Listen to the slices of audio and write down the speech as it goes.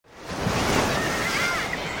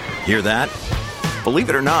Hear that?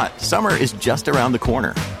 Believe it or not, summer is just around the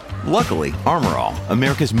corner. Luckily, Armor All,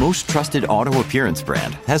 America's most trusted auto appearance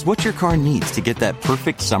brand, has what your car needs to get that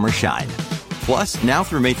perfect summer shine. Plus, now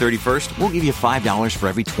through May 31st, we'll give you $5 for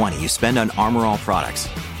every $20 you spend on Armor All products.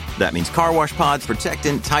 That means car wash pods,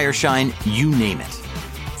 protectant, tire shine, you name it.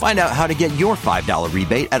 Find out how to get your $5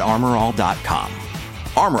 rebate at armorall.com.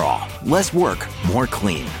 Armor All, less work, more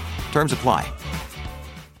clean. Terms apply.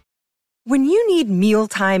 When you need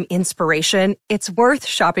mealtime inspiration, it's worth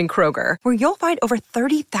shopping Kroger, where you'll find over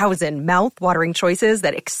 30,000 mouth-watering choices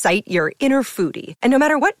that excite your inner foodie. And no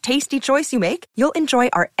matter what tasty choice you make, you'll enjoy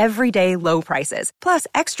our everyday low prices, plus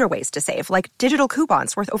extra ways to save, like digital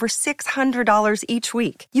coupons worth over $600 each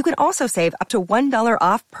week. You can also save up to $1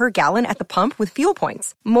 off per gallon at the pump with fuel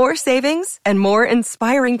points. More savings and more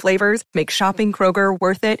inspiring flavors make shopping Kroger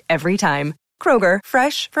worth it every time. Kroger,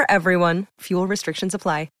 fresh for everyone. Fuel restrictions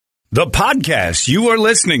apply. The podcast you are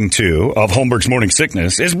listening to of Holmberg's Morning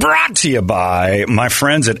Sickness is brought to you by my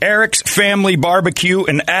friends at Eric's Family Barbecue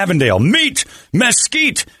in Avondale. Meet,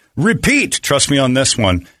 mesquite, repeat. Trust me on this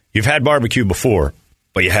one. You've had barbecue before,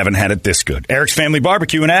 but you haven't had it this good. Eric's Family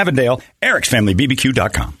Barbecue in Avondale,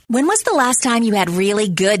 ericsfamilybbq.com. When was the last time you had really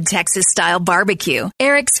good Texas-style barbecue?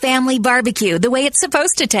 Eric's Family Barbecue, the way it's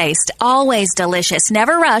supposed to taste. Always delicious,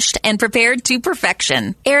 never rushed, and prepared to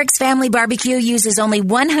perfection. Eric's Family Barbecue uses only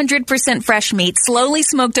 100% fresh meat, slowly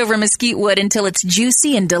smoked over mesquite wood until it's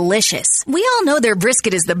juicy and delicious. We all know their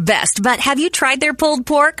brisket is the best, but have you tried their pulled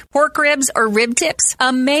pork ribs, or rib tips?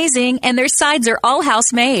 Amazing, and their sides are all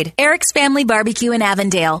house-made. Eric's Family Barbecue in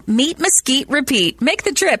Avondale. Meet, mesquite, repeat. Make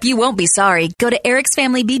the trip. You won't be sorry. Go to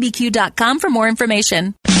ericsfamilybbq.com for more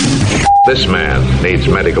information. This man needs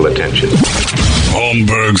medical attention.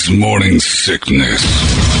 Holmberg's Morning Sickness.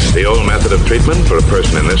 The old method of treatment for a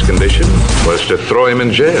person in this condition was to throw him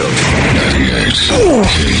in jail. 98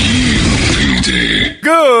 KUPD.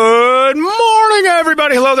 Good morning,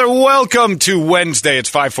 everybody. Hello there. Welcome to Wednesday. It's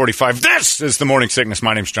 5:45. This is the Morning Sickness.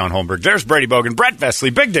 My name's John Holmberg. There's Brady Bogan, Brett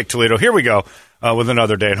Vesley, Big Dick Toledo. Here we go with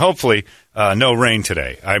another day, and hopefully no rain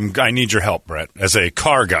today. I need your help, Brett, as a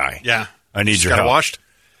car guy. Yeah. I need your help. help. Washed?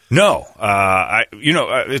 No,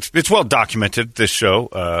 it's well documented, this show,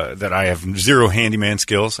 that I have zero handyman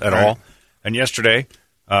skills at all. And yesterday,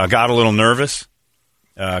 got a little nervous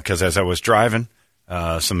because as I was driving,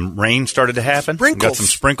 some rain started to happen. Sprinkles. Got some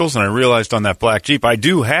sprinkles, and I realized on that black Jeep, I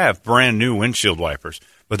do have brand new windshield wipers,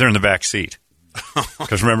 but they're in the back seat.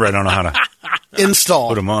 Because remember, I don't know how to install.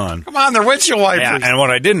 Put them on. Come on, they're windshield wipers. Yeah, and what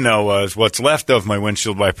I didn't know was what's left of my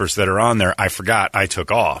windshield wipers that are on there, I forgot I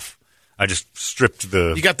took off. I just stripped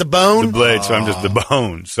the... You got the bone? The blade, so I'm just the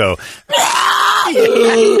bone. So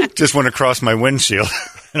just went across my windshield.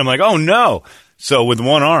 And I'm like, oh, no. So with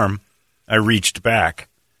one arm, I reached back,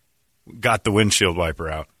 got the windshield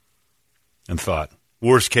wiper out, and thought,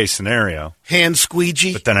 worst case scenario. Hand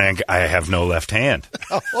squeegee. But then I have no left hand.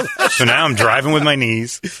 So now I'm driving with my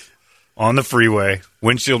knees on the freeway,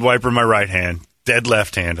 windshield wiper in my right hand, dead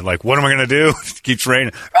left hand. And like, what am I going to do? It keeps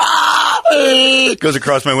raining. It goes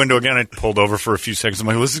across my window again. I pulled over for a few seconds. I'm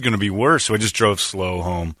like, well, this is going to be worse. So I just drove slow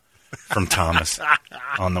home from Thomas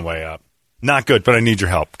on the way up. Not good, but I need your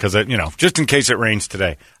help because, just in case it rains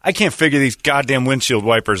today. I can't figure these goddamn windshield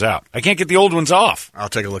wipers out. I can't get the old ones off. I'll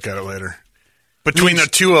take a look at it later. Between the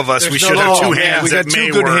two of us, we should have two hands. We got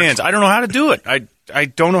two good hands. I don't know how to do it. I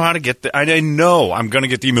don't know how to get the... I know I'm going to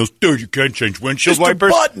get the emails. Dude, you can't change windshield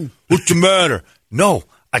wipers? Just a button. What's the matter? No,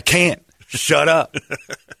 I can't. Shut up.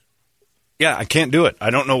 Yeah, I can't do it. I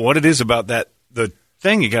don't know what it is about the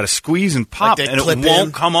thing. You got to squeeze and pop, and it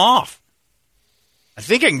won't come off. I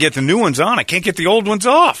think I can get the new ones on. I can't get the old ones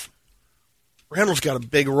off. Randall's got a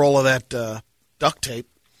big roll of that duct tape.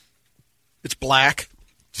 It's black.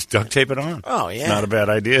 Just duct tape it on. Oh, yeah. It's not a bad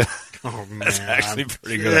idea. Oh, man. That's actually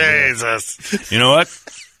pretty good. Jesus. You know what?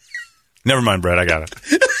 Never mind, Brett. I got it.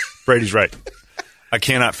 Brady's right. I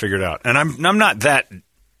cannot figure it out. And I'm not that...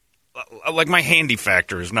 Like, my handy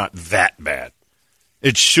factor is not that bad.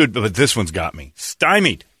 It should, but this one's got me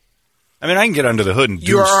stymied. I mean, I can get under the hood and do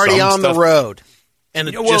You're already some on stuff. the road. And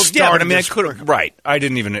it just started. Yeah, but I mean, I could have. Right. I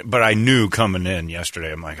didn't even. But I knew coming in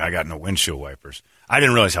yesterday, I'm like, I got no windshield wipers. I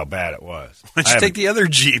didn't realize how bad it was. Why don't you take the other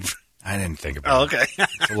Jeep? I didn't think about it. Okay.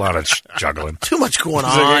 It's a lot of juggling. Too much going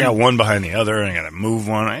on. Like I got one behind the other, and I got to move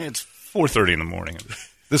one. It's 4:30 in the morning.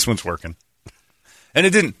 This one's working. And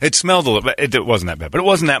it didn't. It smelled a little. It wasn't that bad, but it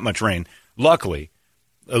wasn't that much rain. Luckily,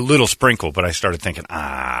 a little sprinkle. But I started thinking,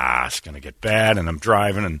 it's going to get bad. And I'm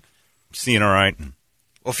driving and seeing all right. And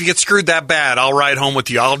Well, if you get screwed that bad, I'll ride home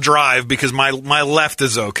with you. I'll drive because my left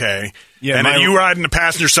is okay. Yeah, and then you ride in the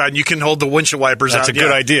passenger side and you can hold the windshield wipers That's out. a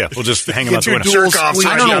good idea. We'll just hang them out the window. Jerk off.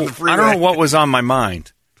 I don't know what was on my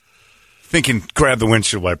mind. Thinking, grab the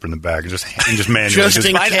windshield wiper in the back and just manually. Just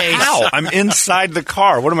in case. How? I'm inside the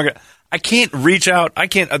car. What am I going to... I can't reach out. I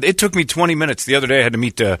can't... It took me 20 minutes. The other day I had to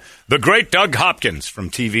meet the great Doug Hopkins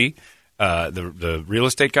from TV, the real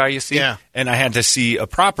estate guy you see. Yeah. And I had to see a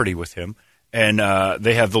property with him. And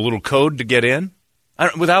they have the little code to get in.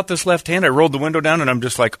 Without this left hand, I rolled the window down and I'm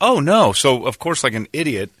just like, oh, no. So, of course, like an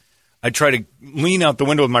idiot, I try to lean out the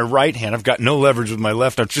window with my right hand. I've got no leverage with my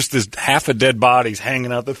left. I'm just this half a dead body's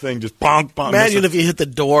hanging out the thing, just bonk, bonk. Imagine if you hit the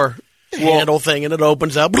door handle thing and it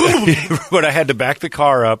opens up. But I had to back the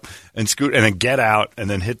car up and scoot and then get out and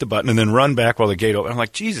then hit the button and then run back while the gate opened. I'm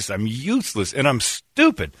like, Jesus, I'm useless and I'm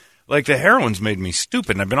stupid. Like the heroin's made me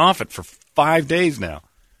stupid and I've been off it for 5 days now.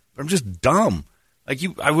 I'm just dumb. Like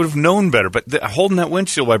I would have known better. But holding that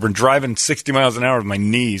windshield wiper and driving 60 miles an hour with my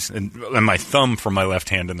knees and my thumb from my left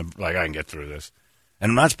hand, I can get through this.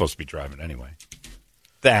 And I'm not supposed to be driving anyway.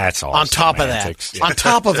 That's all. On top semantics. of that, on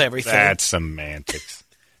top of everything, that's semantics.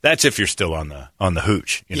 That's if you're still on the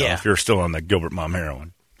hooch. If you're still on the Gilbert Mom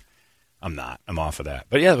heroin. I'm not. I'm off of that.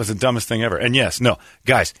 But yeah, it was the dumbest thing ever. And yes, no,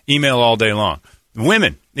 guys, email all day long.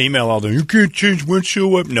 Women, email all day. You can't change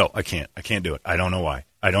windshield wiper. No, I can't. I can't do it. I don't know why.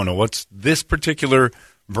 I don't know what's this particular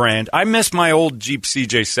brand. I miss my old Jeep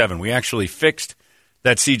CJ7. We actually fixed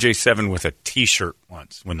that CJ7 with a T-shirt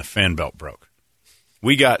once when the fan belt broke.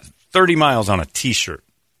 We got 30 miles on a T-shirt.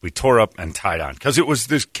 We tore up and tied on because it was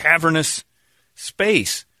this cavernous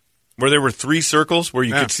space where there were 3 circles where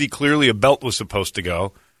you could see clearly a belt was supposed to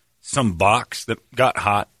go, some box that got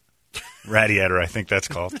hot. Radiator, I think that's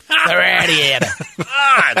called. The radiator.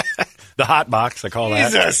 The hot box, I call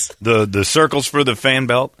Jesus. that. The circles for the fan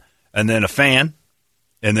belt, and then a fan,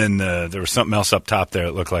 and then there was something else up top there.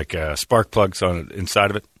 It looked like spark plugs on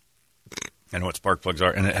inside of it. I know what spark plugs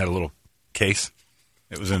are, and it had a little case.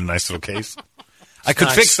 It was in a nice little case. I could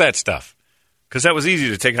fix that stuff because that was easy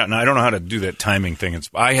to take out. Now I don't know how to do that timing thing.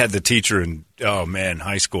 I had the teacher in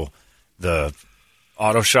high school, the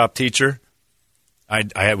auto shop teacher. We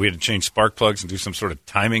had to change spark plugs and do some sort of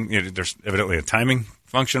timing. There's evidently a timing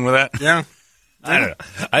function with that. Yeah. I don't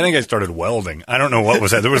know. I think I started welding. I don't know what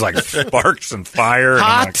was that. There was like sparks and fire.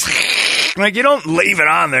 Hot. And I'm like, you don't leave it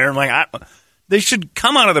on there. I'm like, they should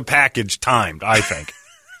come out of the package timed, I think.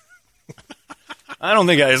 I don't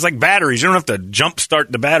think it's like batteries. You don't have to jump start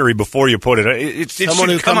the battery before you put it. It Someone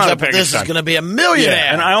who should come comes out up of with package this time. is going to be a millionaire.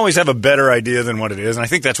 Yeah, and I always have a better idea than what it is, and I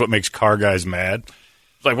think that's what makes car guys mad.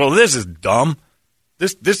 It's like, well, this is dumb.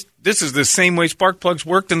 This is the same way spark plugs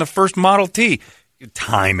worked in the first Model T.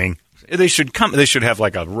 Timing. They should have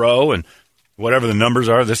like a row and whatever the numbers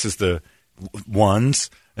are. This is the ones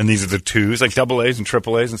and these are the twos, like double A's and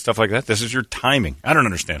triple A's and stuff like that. This is your timing. I don't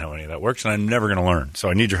understand how any of that works, and I'm never going to learn. So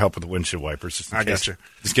I need your help with the windshield wipers. Just in case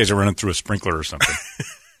these guys are running through a sprinkler or something.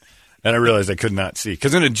 And I realized I could not see.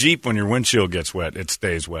 Because in a Jeep, when your windshield gets wet, it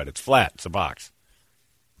stays wet. It's flat. It's a box.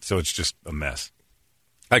 So it's just a mess.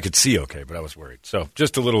 I could see okay, but I was worried. So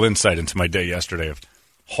just a little insight into my day yesterday of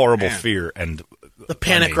horrible fear and the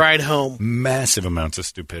panic ride home. Massive amounts of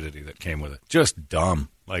stupidity that came with it. Just dumb.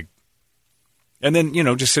 And then,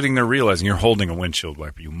 just sitting there realizing you're holding a windshield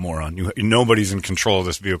wiper, you moron. Nobody's in control of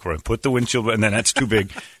this vehicle. I put the windshield, and then that's too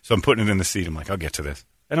big, so I'm putting it in the seat. I'm like, I'll get to this.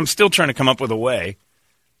 And I'm still trying to come up with a way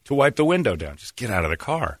to wipe the window down. Just get out of the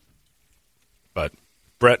car. But,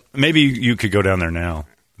 Brett, maybe you could go down there now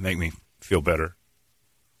and make me feel better.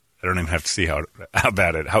 I don't even have to see how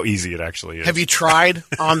easy it actually is. Have you tried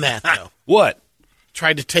on that, though? What?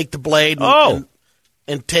 Tried to take the blade and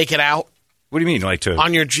take it out? What do you mean?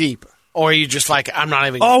 On your Jeep? Or are you just like, I'm not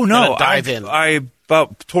even going to dive in? I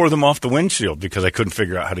about tore them off the windshield because I couldn't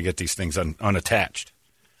figure out how to get these things unattached.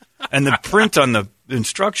 And the print on the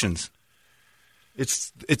instructions,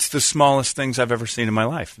 it's the smallest things I've ever seen in my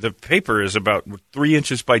life. The paper is about 3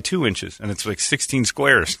 inches by 2 inches, and it's like 16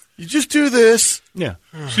 squares. You just do this. Yeah.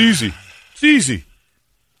 It's easy. It's easy.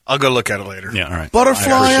 I'll go look at it later. Yeah, all right.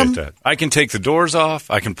 Butterfly I appreciate that. I can take the doors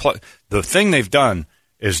off. I can the thing they've done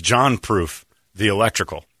is John-proof the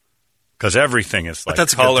electrical. Because everything is like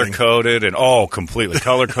color-coded and completely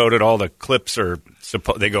color-coded. All the clips are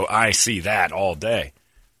they go, I see that all day.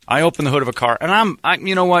 I open the hood of a car, and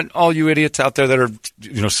you know what? All you idiots out there that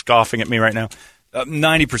are scoffing at me right now,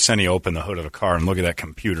 90% of you open the hood of a car and look at that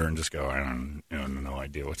computer and just go, I don't no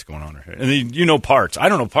idea what's going on here. And parts. I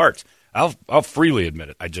don't know parts. I'll freely admit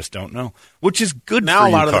it. I just don't know, which is good now for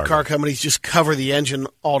you. Now a lot of the car companies just cover the engine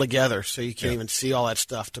altogether, so you can't even see all that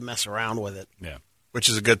stuff to mess around with it. Yeah. which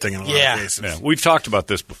is a good thing in a lot of cases. Yeah, we've talked about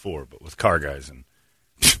this before, but with car guys and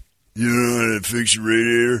you don't know how to fix your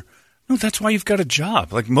radiator. No, that's why you've got a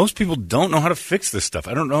job. Like most people don't know how to fix this stuff.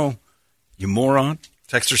 I don't know, you moron.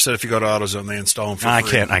 Texter said if you go to AutoZone, they install them for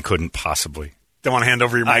free. I couldn't possibly. Don't want to hand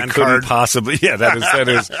over your man I couldn't card? possibly. Yeah, that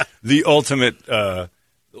is the ultimate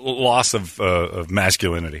loss of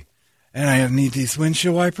masculinity. And I need these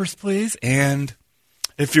windshield wipers, please. And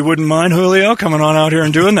if you wouldn't mind, Julio, coming on out here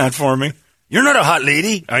and doing that for me. You're not a hot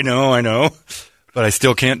lady. I know. But I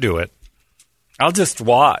still can't do it. I'll just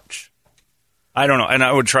watch. I don't know. And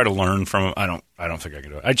I would try to learn from him. I don't think I can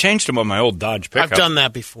do it. I changed them on my old Dodge pickup. I've done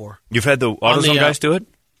that before. You've had the AutoZone guys do it?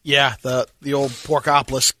 Yeah, the old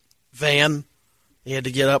Porkopolis van. You had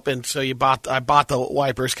to get up, and so I bought the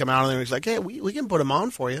wipers, come out, and he's like, hey, we can put them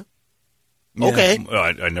on for you. Yeah. Okay. Well,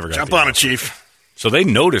 I never got Jump on it, Chief. So they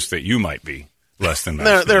noticed that you might be less than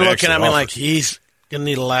that. They're looking at me like, he's going to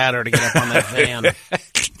need a ladder to get up on that van.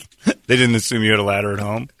 They didn't assume you had a ladder at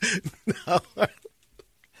home? No.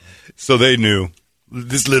 So they knew,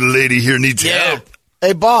 this little lady here needs help.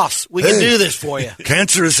 Hey, boss, we can do this for you.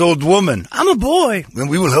 Cancerous old woman. I'm a boy. And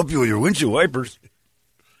we will help you with your windshield wipers.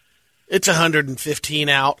 It's 115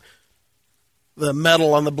 out. The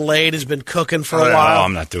metal on the blade has been cooking for a while. Oh,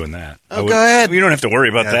 I'm not doing that. Oh, go ahead. You don't have to worry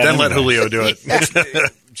about that. Then let Julio do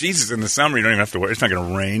it. Jesus, in the summer, you don't even have to worry. It's not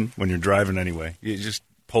going to rain when you're driving anyway. You just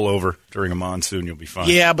pull over during a monsoon, you'll be fine.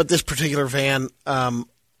 Yeah, but this particular van,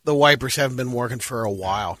 the wipers haven't been working for a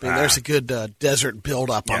while. I mean, there's a good desert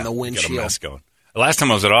buildup on the windshield. Got a mess going. The last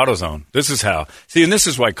time I was at AutoZone, this is how. See, and this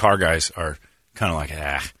is why car guys are kind of like,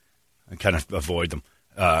 I kind of avoid them.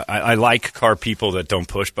 I like car people that don't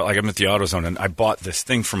push, but like I'm at the AutoZone, and I bought this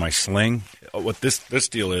thing for my sling. What this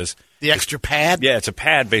deal is. The extra pad? Yeah, it's a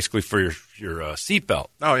pad basically for your seatbelt.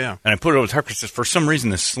 Oh, yeah. And I put it over the top because for some reason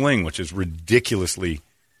this sling, which is ridiculously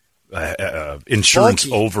insurance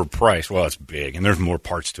overpriced. Well, it's big, and there's more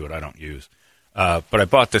parts to it I don't use. But I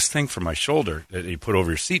bought this thing for my shoulder that you put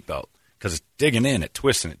over your seatbelt because it's digging in. It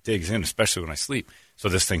twists and it digs in, especially when I sleep. So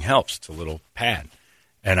this thing helps. It's a little pad.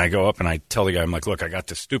 And I go up and I tell the guy, I'm like, look, I got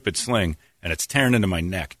this stupid sling, and it's tearing into my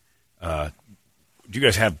neck. Do you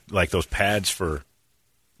guys have, like, those pads for,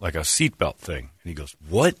 like, a seatbelt thing? And he goes,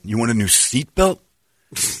 what? You want a new seatbelt?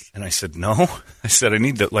 And I said, no. I said, I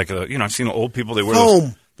need that, like, I've seen old people, they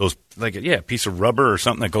wear those like, a piece of rubber or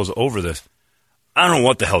something that goes over this. I don't know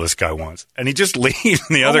what the hell this guy wants. And he just leaves,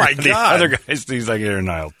 and the other guys, he's like, you're in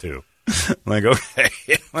aisle 2. I'm like, okay.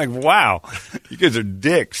 I'm like, wow. You guys are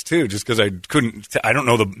dicks, too, just because I don't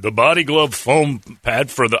know the body glove foam pad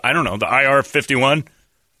for the IR51.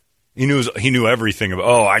 He knew everything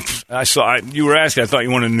about, I saw, you were asking, I thought you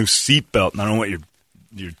wanted a new seatbelt, and I don't know what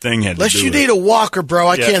your thing had to do Unless you need a walker, bro,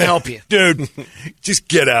 I can't help you. Dude, just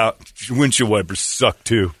get out. Your windshield wipers suck,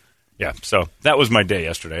 too. Yeah, so that was my day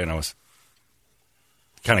yesterday, and I was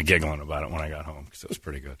kind of giggling about it when I got home, because it was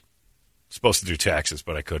pretty good. Supposed to do taxes,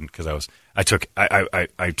 but I couldn't because I took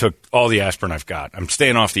all the aspirin I've got. I'm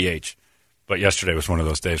staying off the H, but yesterday was one of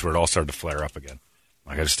those days where it all started to flare up again.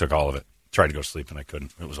 Like I just took all of it. Tried to go to sleep and I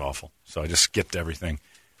couldn't. It was awful. So I just skipped everything.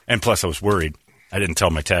 And plus I was worried. I didn't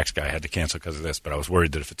tell my tax guy I had to cancel because of this, but I was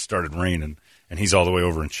worried that if it started raining and he's all the way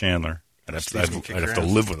over in Chandler, I'd have to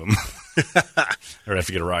live with him. Or I'd have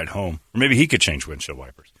to get a ride home. Or maybe he could change windshield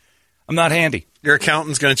wipers. I'm not handy. Your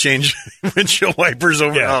accountant's going to change windshield wipers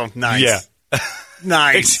over. Yeah. Oh, nice. Yeah.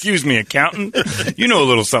 Nice. Excuse me, accountant. You know a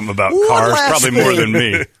little something about cars, probably more than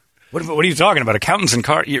me. What are you talking about? Accountants and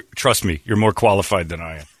cars? Trust me, you're more qualified than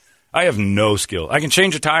I am. I have no skill. I can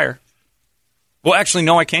change a tire. Well, actually,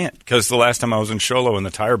 no, I can't, because the last time I was in Show Low and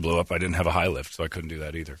the tire blew up, I didn't have a high lift, so I couldn't do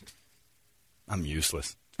that either. I'm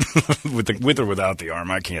useless. with or without the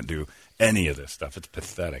arm, I can't do any of this stuff. It's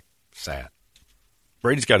pathetic. Sad.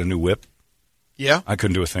 Brady's got a new whip. Yeah. I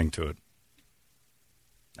couldn't do a thing to it.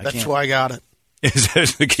 That's why I got it.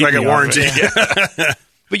 It's like a warranty. Yeah.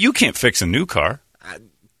 But you can't fix a new car.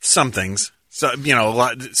 Some things. So,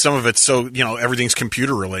 some of it's so, everything's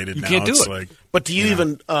computer related now. You can't do it. But do you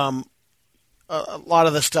even, a lot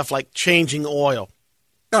of the stuff like changing oil?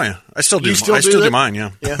 Oh, yeah. I still do. I still do mine, yeah.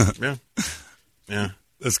 Yeah. Yeah.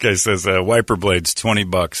 This guy says wiper blades,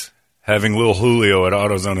 $20. Having Lil Julio at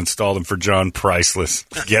AutoZone install them for John Priceless.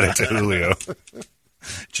 Get it to Julio.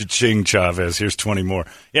 Cha-ching, Chavez. Here's 20 more.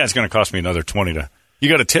 Yeah, it's going to cost me another 20 to. You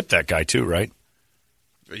got to tip that guy too, right?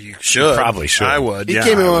 You should. You probably should. I would. He yeah,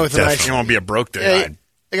 came in with a nice. It won't be a broke day. Yeah,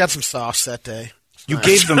 I got some sauce that day. You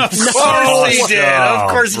gave them. Of course he did. Of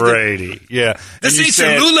course he did. Brady. Yeah. This is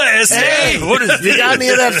Cholula. Hey, what is? You got any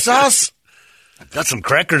of that sauce? I got some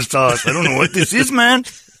cracker sauce. I don't know what this is, man.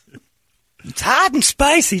 It's hot and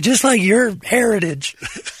spicy, just like your heritage.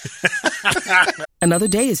 Another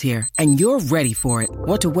day is here, and you're ready for it.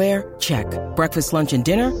 What to wear? Check. Breakfast, lunch, and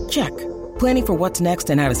dinner? Check. Planning for what's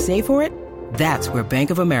next and how to save for it? That's where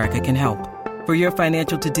Bank of America can help. For your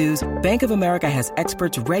financial to-dos, Bank of America has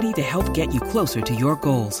experts ready to help get you closer to your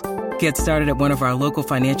goals. Get started at one of our local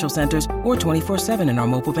financial centers or 24/7 in our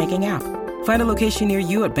mobile banking app. Find a location near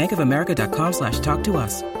you at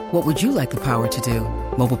bankofamerica.com/talktous. What would you like the power to do?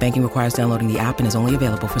 Mobile banking requires downloading the app and is only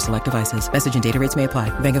available for select devices. Message and data rates may apply.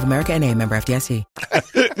 Bank of America NA, member FDIC.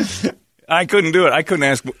 I couldn't do it. I couldn't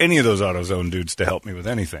ask any of those AutoZone dudes to help me with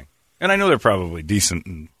anything. And I know they're probably decent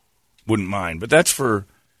and wouldn't mind, but that's for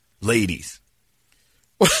ladies.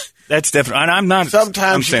 That's definitely. And I'm not.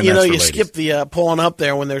 Sometimes, I'm saying that's for you ladies. skip the pulling up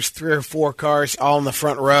there when there's 3 or 4 cars all in the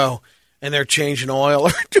front row and they're changing oil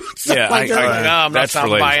or doing something like that. I'm that's not for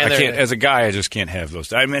ladies. buying I there. can't, as a guy, I just can't have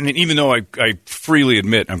those. I mean, even though I freely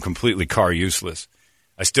admit I'm completely car useless,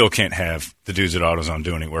 I still can't have the dudes at AutoZone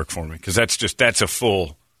do any work for me because that's a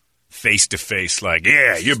full face-to-face, like,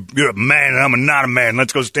 yeah, you're a man and I'm not a man.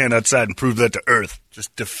 Let's go stand outside and prove that to Earth.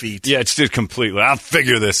 Just defeat. Yeah, it's just completely. I'll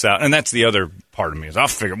figure this out. And that's the other part of me is I'll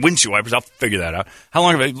figure windshield wipers. I'll figure that out. How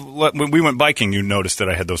long when we went biking, you noticed that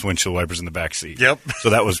I had those windshield wipers in the back seat. Yep.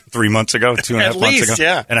 So that was 3 months ago, 2.5 months ago.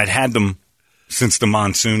 Yeah. And I'd had them since the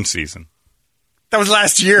monsoon season. That was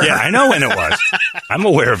last year. Yeah, I know when it was. I'm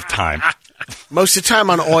aware of time. Most of the time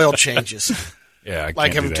on oil changes. Yeah, I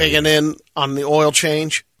like can't if I'm do that taking either. in on the oil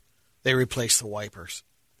change, they replace the wipers.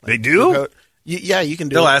 They do? Yeah, you can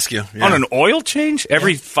do They'll it. ask you. Yeah. On an oil change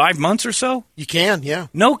every 5 months or so? You can, yeah.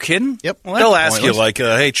 No kidding? Yep. Well, They'll that's ask you, pointless. like,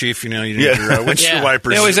 hey, Chief, you need Yeah. your windshield Yeah.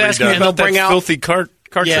 wipers. They always ask me redone. about that bring out- filthy cartridge.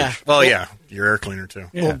 Yeah. Well, yeah, your air cleaner, too.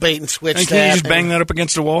 Yeah. Little bait and switch. And can you that just bang and- that up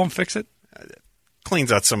against the wall and fix it?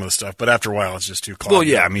 Cleans out some of the stuff, but after a while, it's just too clogged. Well,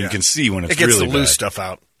 yeah, up. I mean, you can see when it's it gets really the loose bad. stuff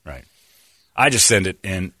out. Right. I just send it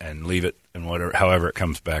in and leave it, and however it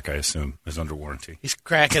comes back, I assume, is under warranty. He's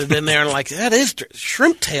cracking it in there and like, that is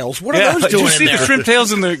shrimp tails. What are those doing Did you see in there? the shrimp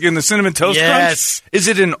tails in the Cinnamon Toast Yes. Crunch? Is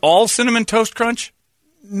it in all Cinnamon Toast Crunch?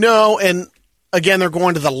 No, and again, they're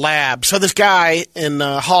going to the lab. So this guy in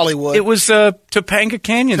Hollywood. It was Topanga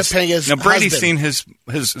Canyon's. Topanga's now Brady's husband.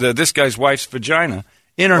 seen this guy's wife's vagina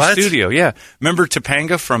in our What? studio. Yeah, remember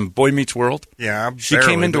Topanga from Boy Meets World? Yeah, She barely,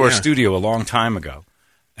 came into but our yeah. studio a long time ago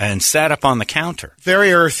and sat up on the counter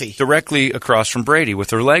Very earthy. directly across from Brady with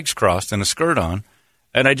her legs crossed and a skirt on,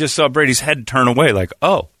 and I just saw Brady's head turn away like,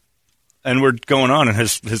 oh. And we're going on, and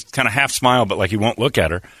his kind of half smile, but like he won't look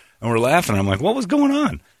at her, and we're laughing. I'm like, what was going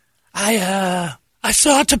on? I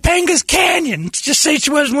saw Topanga's Canyon. Just say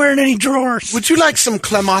she wasn't wearing any drawers. Would you like some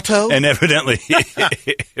Clamato? And evidently,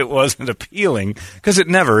 it wasn't appealing because it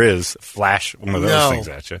never is. Flash one of those No. things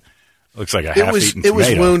at you. Looks like a It half-eaten was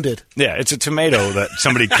tomato. wounded. Yeah, it's a tomato that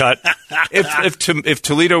somebody cut. If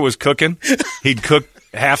Toledo was cooking, he'd cook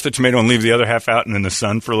half the tomato and leave the other half out, and in the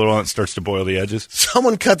sun for a little, and it starts to boil the edges.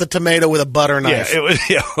 Someone cut the tomato with a butter Yeah, knife. it was.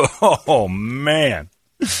 Yeah, oh man.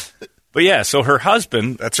 But yeah, so her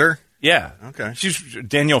husband. That's her? Yeah, Okay. She's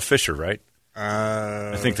Danielle Fisher, right?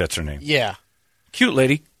 I think that's her name. Yeah. Cute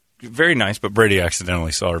lady, very nice, but Brady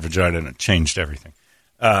accidentally saw her vagina and it changed everything.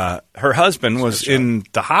 Her husband was in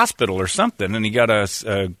the hospital or something, and he got a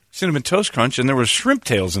Cinnamon Toast Crunch, and there was shrimp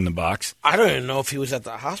tails in the box. I don't even know if he was at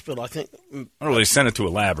the hospital. I think. I don't know, they sent it to a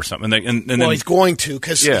lab or something. And Well, then, he's going to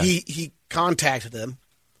because Yeah. he contacted them,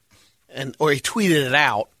 or he tweeted it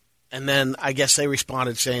out, and then I guess they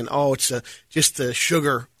responded saying, "Oh, it's just the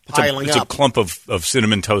sugar piling it's a up clump of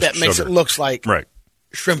cinnamon toast that makes sugar. it looks like Right,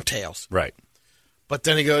 shrimp tails." right. But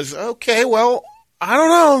then he goes, "Okay, well, I don't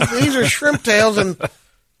know. These are shrimp tails and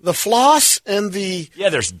the floss and the Yeah,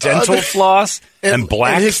 there's dental the- floss and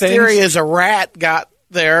black and his things. theory is a rat got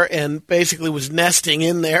there and basically was nesting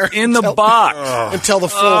in there In the box. until the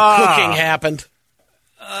full cooking happened."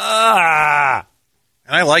 Ah,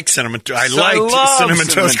 And I like cinnamon. I So liked love cinnamon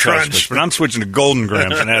toast crunch. but I'm switching to Golden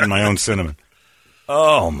Grams and adding my own cinnamon.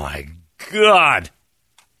 Oh my God!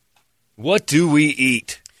 What do we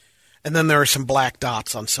eat? And then there are some black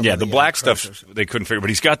dots on some. Yeah, of the black stuff crunchers. they couldn't figure. But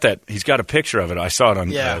he's got that. He's got a picture of it. I saw it on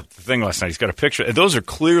Yeah. the thing last night. He's got a picture. Those are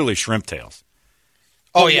clearly shrimp tails.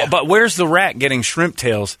 Oh yeah, But where's the rat getting shrimp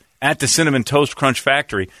tails at the Cinnamon Toast Crunch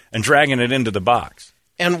factory and dragging it into the box?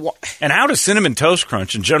 and And how does Cinnamon Toast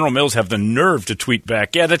Crunch and General Mills have the nerve to tweet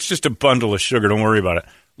back, yeah, that's just a bundle of sugar. Don't worry about it.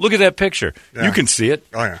 Look at that picture. Yeah. You can see it.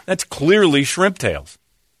 Oh, yeah. That's clearly shrimp tails.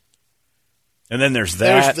 And then there's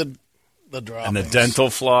that there's the droppings. and the dental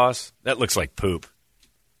floss. That looks like poop.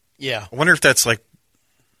 Yeah, I wonder if that's like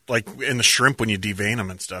in the shrimp when you devein them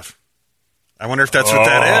and stuff. I wonder if that's what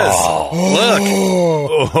that is. Look.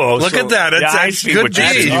 Oh, Look at that. It's- I it's see good what you're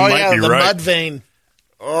deed. saying. You oh might yeah, be the right. mud vein.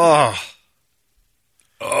 Oh.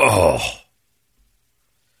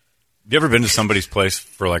 You ever been to somebody's place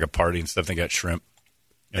for like a party and stuff? They got shrimp,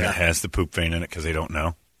 and it has the poop vein in it because they don't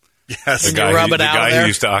know. Yes. The guy who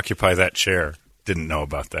used to occupy that chair didn't know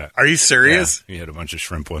about that. Are you serious? Yeah, he had a bunch of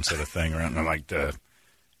shrimp once at a thing around, and I'm like,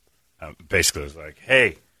 basically, it was like,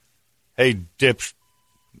 hey, dips,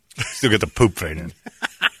 still get the poop vein in.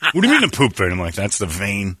 What do you mean the poop vein? I'm like, that's the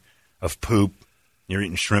vein of poop. You're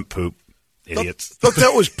eating shrimp poop, idiots. Thought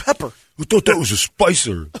that was pepper. Who thought that was a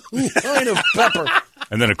spicer? What kind of pepper?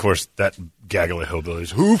 And then, of course, that gaggle of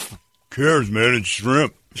hillbillies. Who cares, man? It's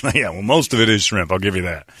shrimp. Yeah, well, most of it is shrimp. I'll give you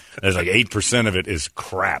that. There's like 8% of it is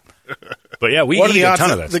crap. But yeah, we eat a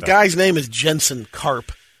ton of that The stuff. guy's name is Jensen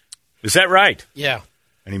Karp. Is that right? Yeah.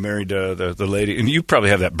 And he married the lady. And you probably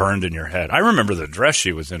have that burned in your head. I remember the dress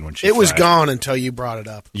she was in when she It was flashed. gone until you brought it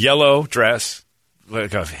up. Yellow dress,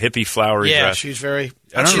 like a hippie flowery dress. Yeah, she's very...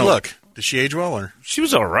 How'd she look? Did she age well? Or She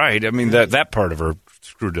was all right. I mean, that part of her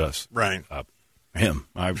screwed us right up. Him.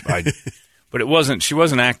 But it wasn't. She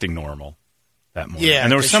wasn't acting normal that morning. Yeah,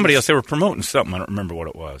 and there was 'cause somebody else. They were promoting something. I don't remember what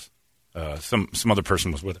it was. Some other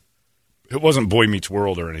person was with it. It wasn't Boy Meets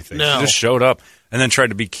World or anything. No. She just showed up and then tried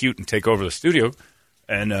to be cute and take over the studio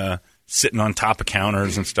and sitting on top of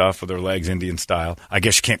counters and stuff with her legs Indian style. I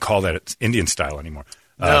guess you can't call that it's Indian style anymore.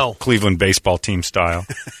 No. Cleveland baseball team style.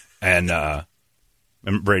 And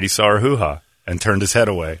Brady saw her hoo-ha and turned his head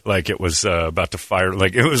away like it was about to fire.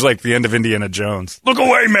 Like it was like the end of Indiana Jones. Look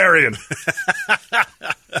away, Marion!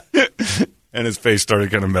 And his face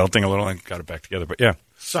started kind of melting a little and got it back together. But yeah.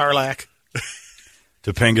 Sarlacc.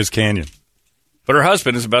 Topanga's Canyon. But her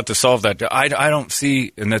husband is about to solve that. I don't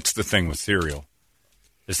see, and that's the thing with cereal,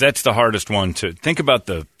 is that's the hardest one to think about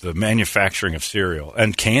the manufacturing of cereal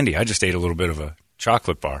and candy. I just ate a little bit of a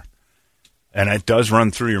chocolate bar. And it does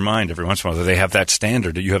run through your mind every once in a while that they have that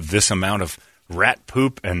standard that you have this amount of rat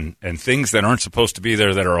poop and things that aren't supposed to be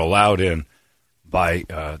there that are allowed in by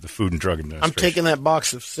the Food and Drug Administration. I'm taking that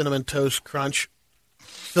box of Cinnamon Toast Crunch,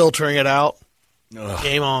 filtering it out. Ugh.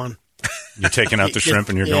 Game on. You're taking out the shrimp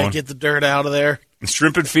and you're yeah, going. Get the dirt out of there. And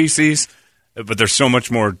shrimp and feces, but there's so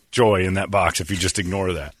much more joy in that box if you just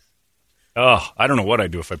ignore that. Oh, I don't know what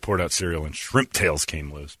I'd do if I poured out cereal and shrimp tails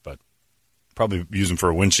came loose, but probably use them for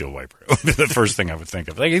a windshield wiper. It would be the first thing I would think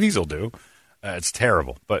of. Like, hey, these will do. It's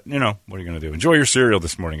terrible. But, what are you going to do? Enjoy your cereal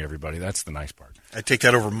this morning, everybody. That's the nice part. I take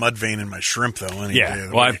that over mud vein in my shrimp, though. Any day of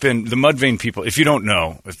the well, week. I've been the mud vein people. If you don't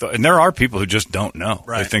know, and there are people who just don't know.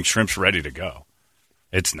 Right. They think shrimp's ready to go.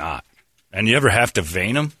 It's not. And you ever have to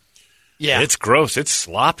vein them? Yeah. It's gross. It's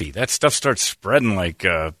sloppy. That stuff starts spreading like...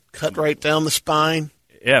 Cut right down the spine.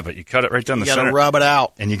 Yeah, but you cut it right down the You center. got to rub it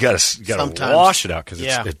out. And you got to Sometimes. wash it out because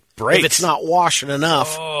Yeah. it breaks. If it's not washing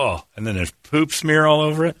enough. Oh, and then there's poop smear all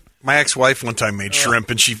over it. My ex-wife one time made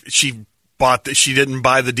shrimp, and she bought she didn't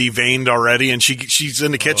buy the deveined already, and she's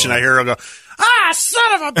in the kitchen. I hear her go,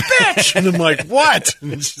 son of a bitch! And I'm like, what?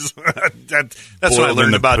 And that's what I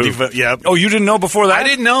learned about deveined. Yeah. Oh, you didn't know before that? I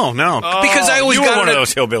didn't know, no. Oh, because I always you were got one it of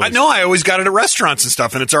those hillbillies. I know, I always got it at restaurants and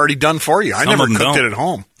stuff, and it's already done for you. I never cooked it at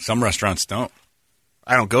home. Some restaurants don't.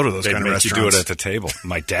 I don't go to those They kind of make you restaurants. do it at the table.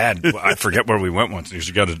 My dad, I forget where we went once. He goes,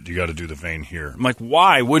 you got to do the vein here. I'm like,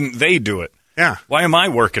 why wouldn't they do it? Yeah. Why am I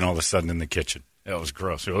working all of a sudden in the kitchen? It was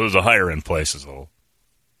gross. It was a higher end places.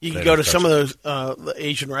 You can go to some of those the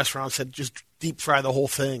Asian restaurants that just deep fry the whole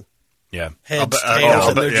thing. Yeah. Heads, tails,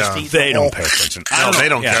 and they're just eating They the whole- don't pay attention. No, they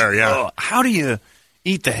don't care, yeah. Oh, how do you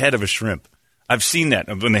eat the head of a shrimp? I've seen that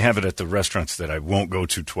when they have it at the restaurants that I won't go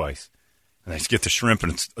to twice. And they get the shrimp,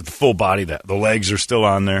 and it's the full body. That the legs are still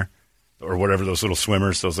on there, or whatever, those little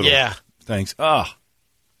swimmers, those little things. Oh.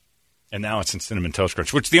 And now it's in Cinnamon Toast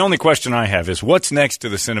Crunch, which the only question I have is, what's next to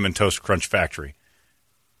the Cinnamon Toast Crunch factory?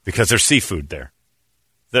 Because there's seafood there.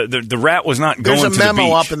 The rat was not going to the beach. There's a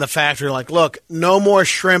memo up in the factory like, look, no more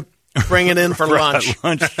shrimp, bring it in for lunch.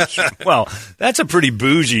 Well, that's a pretty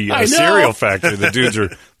bougie cereal factory. The dudes are,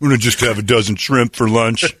 we're going to just have a dozen shrimp for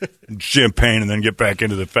lunch, and champagne, and then get back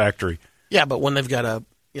into the factory. Yeah, but when they've got a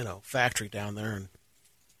factory down there in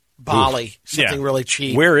Bali, something really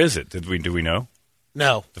cheap. Where is it? Do we know?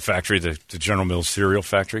 No. The factory, the General Mills cereal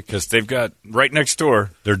factory? Because they've got, right next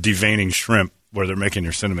door, they're deveining shrimp where they're making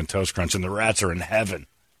your Cinnamon Toast Crunch, and the rats are in heaven.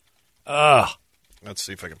 Let's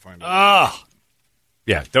see if I can find it.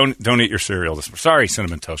 Yeah, don't eat your cereal this morning. Sorry,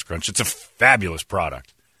 Cinnamon Toast Crunch. It's a fabulous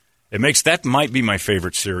product. That might be my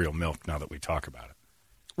favorite cereal milk now that we talk about it.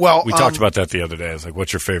 Well, we talked about that the other day. I was like,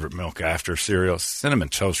 what's your favorite milk after cereal? Cinnamon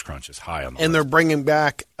Toast Crunch is high on the list. And they're bringing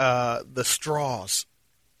back the straws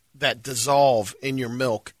that dissolve in your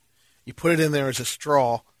milk. You put it in there as a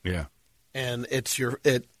straw. Yeah. And it's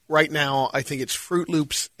right now, I think it's Fruit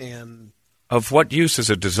Loops and... Of what use is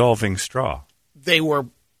a dissolving straw? They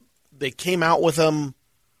came out with them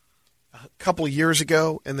a couple of years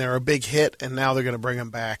ago, and they're a big hit, and now they're going to bring them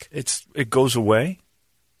back. It goes away?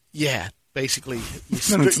 Yeah, basically. It's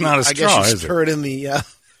not a straw, I guess you is it? stir it in the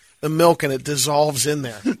milk, and it dissolves in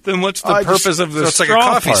there. Then what's the purpose of the So it's like a straw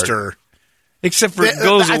coffee part? stirrer. Except for it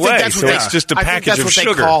goes I think away, that's what so they- it's just a I think package that's of what they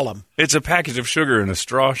sugar. call 'em. It's a package of sugar in a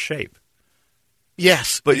straw shape,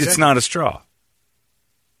 Yes. but it's exactly. not a straw.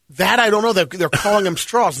 That I don't know. They're calling them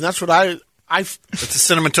straws, and that's what I It's a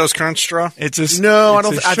Cinnamon Toast Crunch straw? It's a No, I it's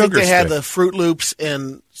a don't. I think sugar they had stick. the Fruit Loops,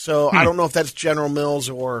 and so I don't know if that's General Mills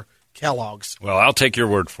or Kellogg's. Well, I'll take your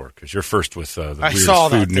word for it because you're first with the I weirdest saw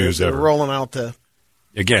that. food news They're ever. rolling out the.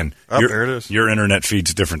 Again, there it is. Your internet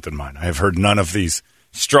feed's different than mine. I have heard none of these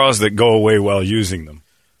straws that go away while using them.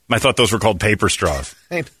 I thought those were called paper straws.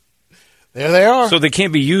 There they are. So they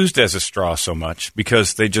can't be used as a straw so much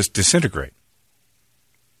because they just disintegrate.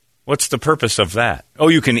 What's the purpose of that? Oh,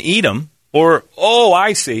 you can eat them, or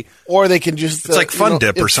I see. Or they can just. It's like Fun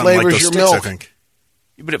Dip or it something like flavors those your sticks, milk. I think.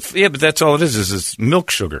 But that's all it is it's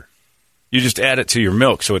milk sugar. You just add it to your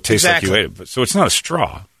milk so it tastes Exactly. like you ate it. But, so it's not a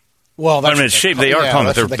straw. Well, that's I mean, what it's shaped. They are yeah, calling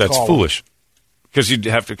it. that's what they That's call them. foolish. Because you'd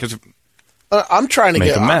have to. Because I'm trying to Make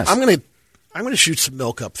get. a mess. I'm going to shoot some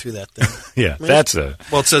milk up through that thing. yeah, that's a.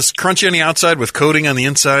 Well, it says crunchy on the outside with coating on the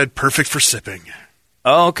inside, perfect for sipping.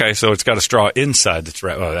 Oh, okay. So it's got a straw inside that's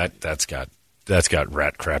rat. Oh, that's got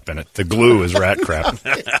rat crap in it. The glue is rat crap.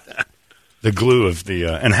 The glue of the.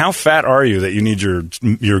 And how fat are you that you need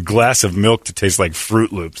your glass of milk to taste like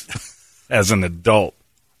Fruit Loops as an adult?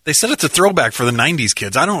 They said it's a throwback for the 90s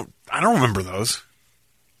kids. I don't remember those.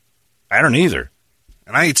 I don't either.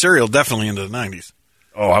 And I ate cereal definitely into the 90s.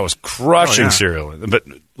 Oh, I was crushing Oh, yeah. cereal, but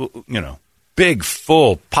big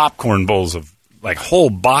full popcorn bowls of like whole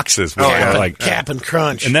boxes. With like Cap and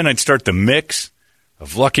Crunch. and then I'd start the mix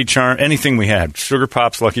of Lucky Charm, anything we had, Sugar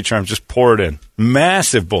Pops, Lucky Charms, just pour it in.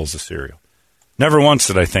 Massive bowls of cereal. Never once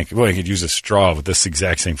did I think, well, I could use a straw with this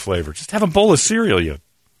exact same flavor. Just have a bowl of cereal,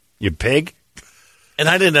 you pig. And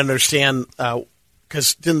I didn't understand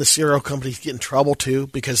because didn't the cereal companies get in trouble too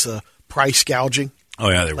because of price gouging? Oh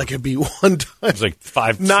yeah, they were. Like it'd be one time. It was like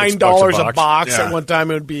 $9 a box. Yeah. At one time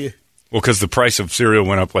it would be. Well, because the price of cereal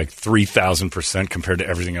went up like 3,000% compared to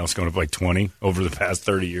everything else going up like 20 over the past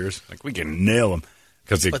 30 years. Like we can nail them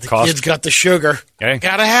because it But the costs. kids got the sugar. Okay.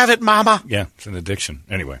 Gotta have it, Mama. Yeah, it's an addiction.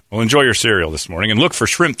 Anyway, well, enjoy your cereal this morning and look for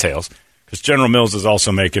Shrimp Tails because General Mills is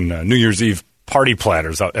also making New Year's Eve party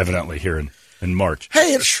platters evidently here in March.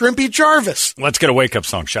 Hey, it's Shrimpy Jarvis. Let's get a wake-up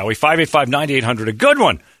song, shall we? 585-9800, a good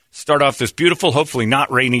one. Start off this beautiful, hopefully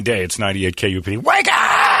not rainy day. It's 98 KUP. Wake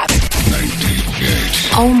up!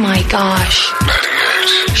 98. Oh my gosh.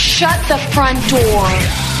 98. Shut the front door.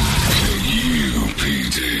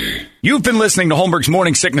 UPD. You've been listening to Holmberg's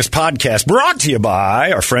Morning Sickness Podcast, brought to you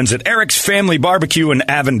by our friends at Eric's Family Barbecue in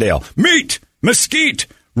Avondale. Meet, mesquite,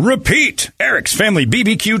 repeat.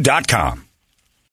 Eric'sFamilyBBQ.com.